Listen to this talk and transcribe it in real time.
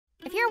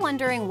If you're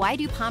wondering why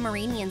do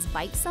Pomeranians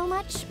bite so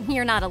much,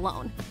 you're not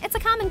alone. It's a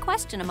common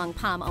question among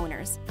Pom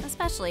owners,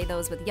 especially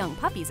those with young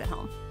puppies at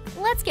home.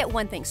 Let's get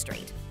one thing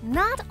straight.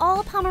 Not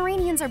all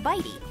Pomeranians are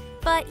bitey,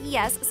 but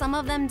yes, some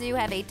of them do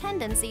have a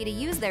tendency to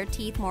use their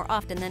teeth more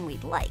often than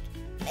we'd like.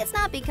 It's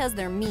not because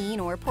they're mean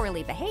or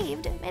poorly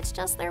behaved, it's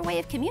just their way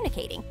of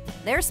communicating.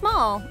 They're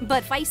small,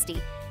 but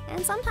feisty,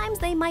 and sometimes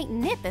they might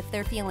nip if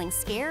they're feeling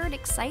scared,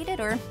 excited,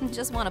 or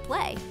just want to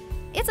play.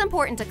 It's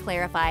important to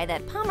clarify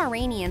that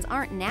Pomeranians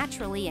aren't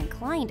naturally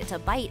inclined to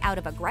bite out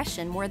of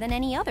aggression more than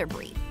any other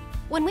breed.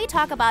 When we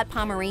talk about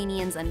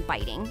Pomeranians and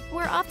biting,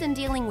 we're often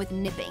dealing with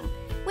nipping,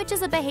 which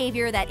is a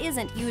behavior that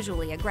isn't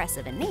usually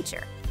aggressive in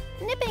nature.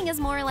 Nipping is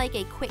more like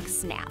a quick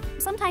snap,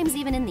 sometimes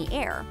even in the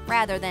air,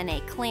 rather than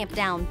a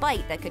clamped-down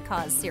bite that could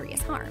cause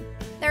serious harm.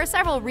 There are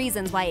several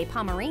reasons why a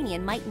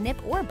Pomeranian might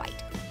nip or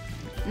bite.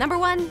 Number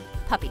 1,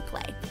 puppy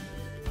play.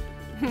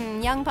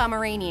 Young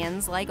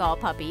Pomeranians, like all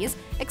puppies,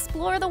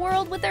 explore the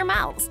world with their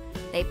mouths.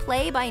 They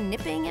play by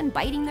nipping and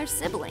biting their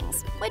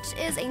siblings, which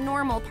is a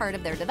normal part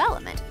of their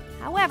development.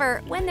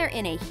 However, when they're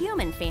in a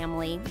human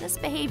family, this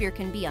behavior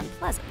can be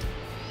unpleasant.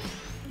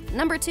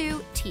 Number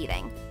 2,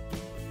 teething.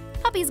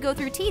 Puppies go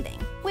through teething,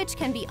 which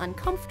can be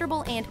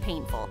uncomfortable and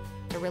painful.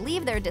 To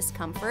relieve their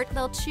discomfort,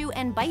 they'll chew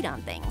and bite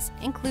on things,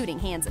 including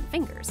hands and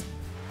fingers.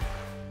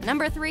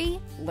 Number 3,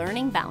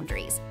 learning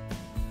boundaries.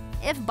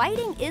 If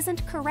biting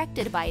isn't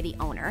corrected by the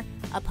owner,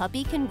 a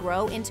puppy can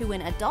grow into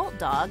an adult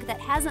dog that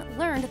hasn't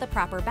learned the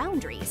proper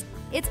boundaries.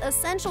 It's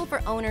essential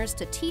for owners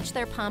to teach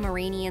their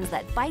Pomeranians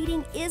that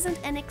biting isn't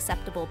an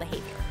acceptable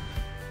behavior.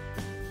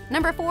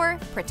 Number 4,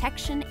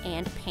 protection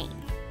and pain.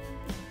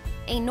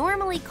 A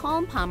normally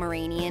calm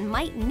Pomeranian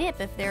might nip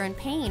if they're in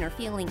pain or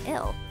feeling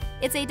ill.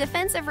 It's a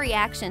defensive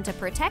reaction to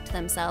protect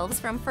themselves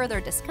from further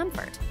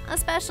discomfort,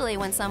 especially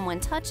when someone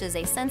touches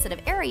a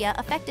sensitive area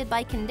affected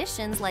by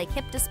conditions like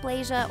hip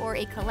dysplasia or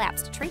a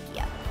collapsed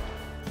trachea.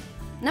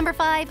 Number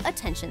 5,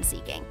 attention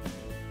seeking.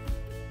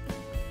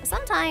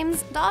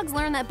 Sometimes, dogs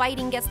learn that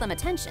biting gets them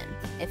attention.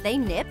 If they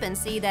nip and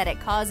see that it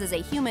causes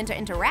a human to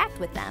interact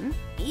with them,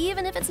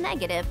 even if it's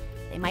negative,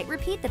 they might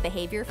repeat the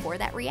behavior for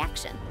that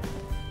reaction.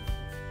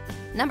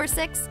 Number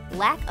 6,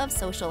 lack of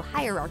social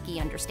hierarchy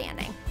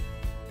understanding.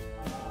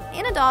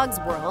 In a dog's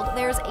world,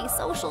 there's a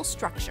social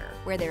structure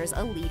where there's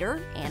a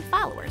leader and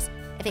followers.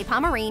 If a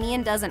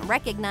Pomeranian doesn't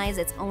recognize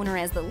its owner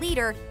as the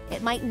leader,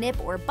 it might nip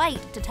or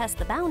bite to test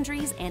the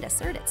boundaries and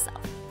assert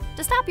itself.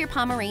 To stop your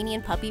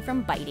Pomeranian puppy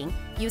from biting,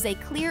 use a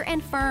clear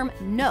and firm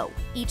no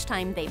each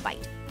time they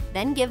bite.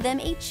 Then give them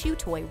a chew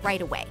toy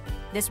right away.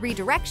 This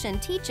redirection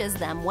teaches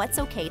them what's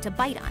okay to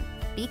bite on.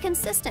 Be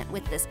consistent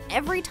with this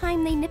every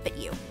time they nip at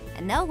you,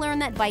 and they'll learn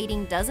that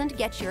biting doesn't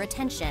get your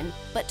attention,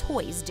 but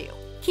toys do.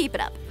 Keep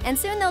it up, and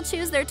soon they'll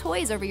choose their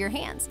toys over your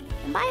hands.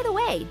 And by the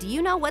way, do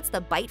you know what's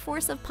the bite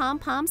force of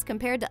pom-poms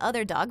compared to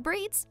other dog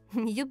breeds?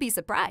 You'll be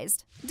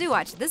surprised. Do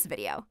watch this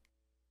video.